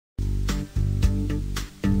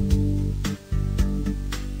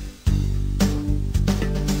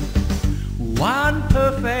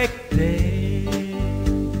perfect day,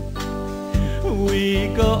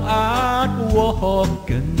 we go out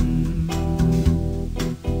walking.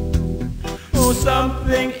 Oh,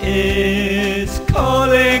 something is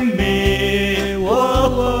calling me.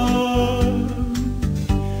 Whoa,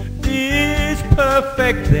 this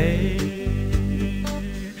perfect day,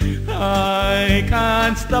 I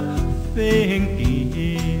can't stop thinking.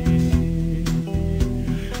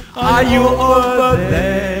 Are you over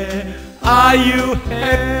there? Are you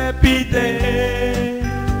happy there?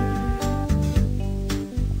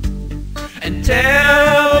 And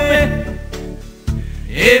tell me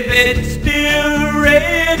if it's still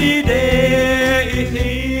rainy there in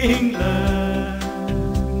England.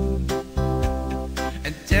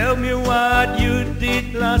 And tell me what you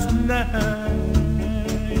did last night.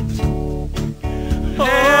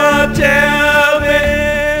 Oh, tell me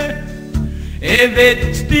if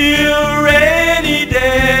it's still rainy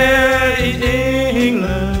there in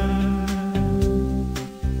England.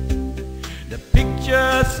 The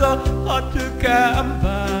picture's so hard to come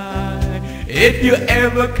by. If you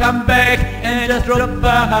ever come back and just drop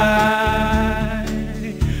by,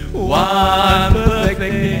 one perfect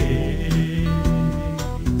day,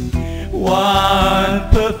 one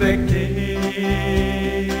perfect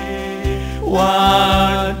day,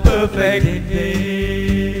 one perfect day.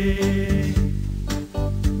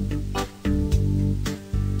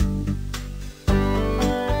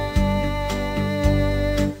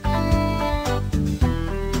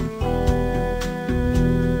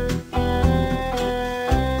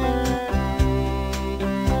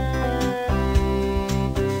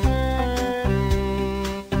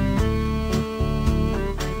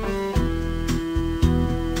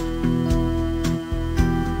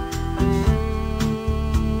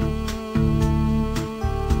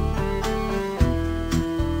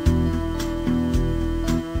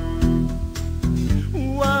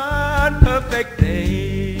 Perfect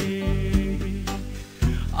day,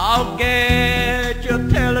 I'll get your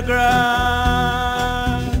telegram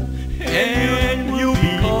and you'll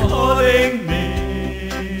be calling me.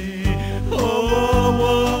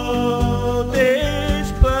 Oh,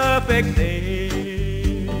 this perfect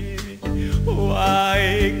day, oh,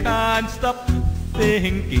 I can't stop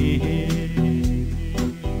thinking.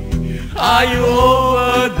 Are you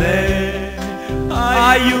over there?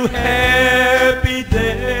 Are you happy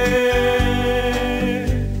there?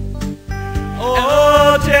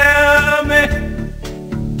 Tell me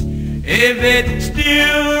if it's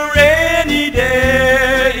still rainy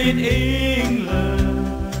there in England.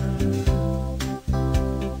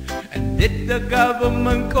 And did the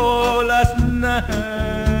government call last night?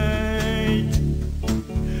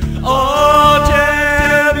 Oh,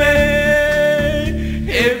 tell me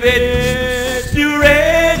if it's still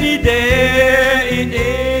rainy there in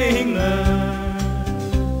England.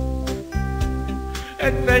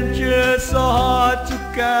 Adventure's so hard to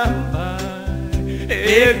come by.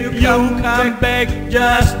 If you come back,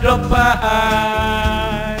 just drop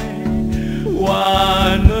by.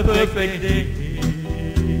 One perfect day,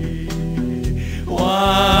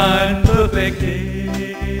 one perfect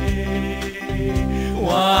day,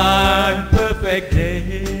 one perfect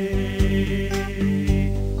day.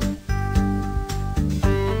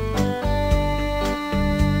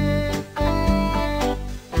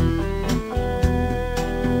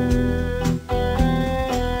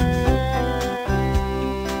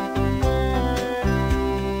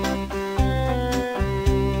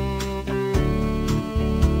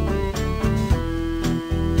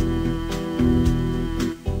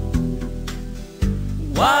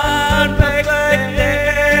 One perfect day,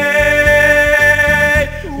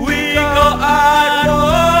 we go out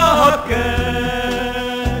walking.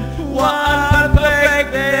 One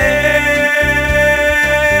perfect day,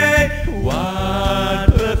 one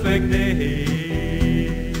perfect day,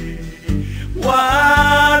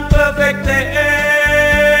 one perfect day,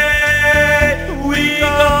 we go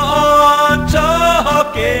on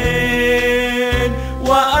talking.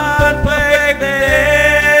 One perfect day,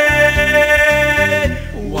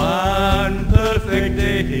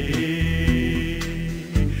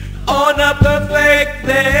 on a perfect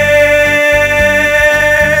day.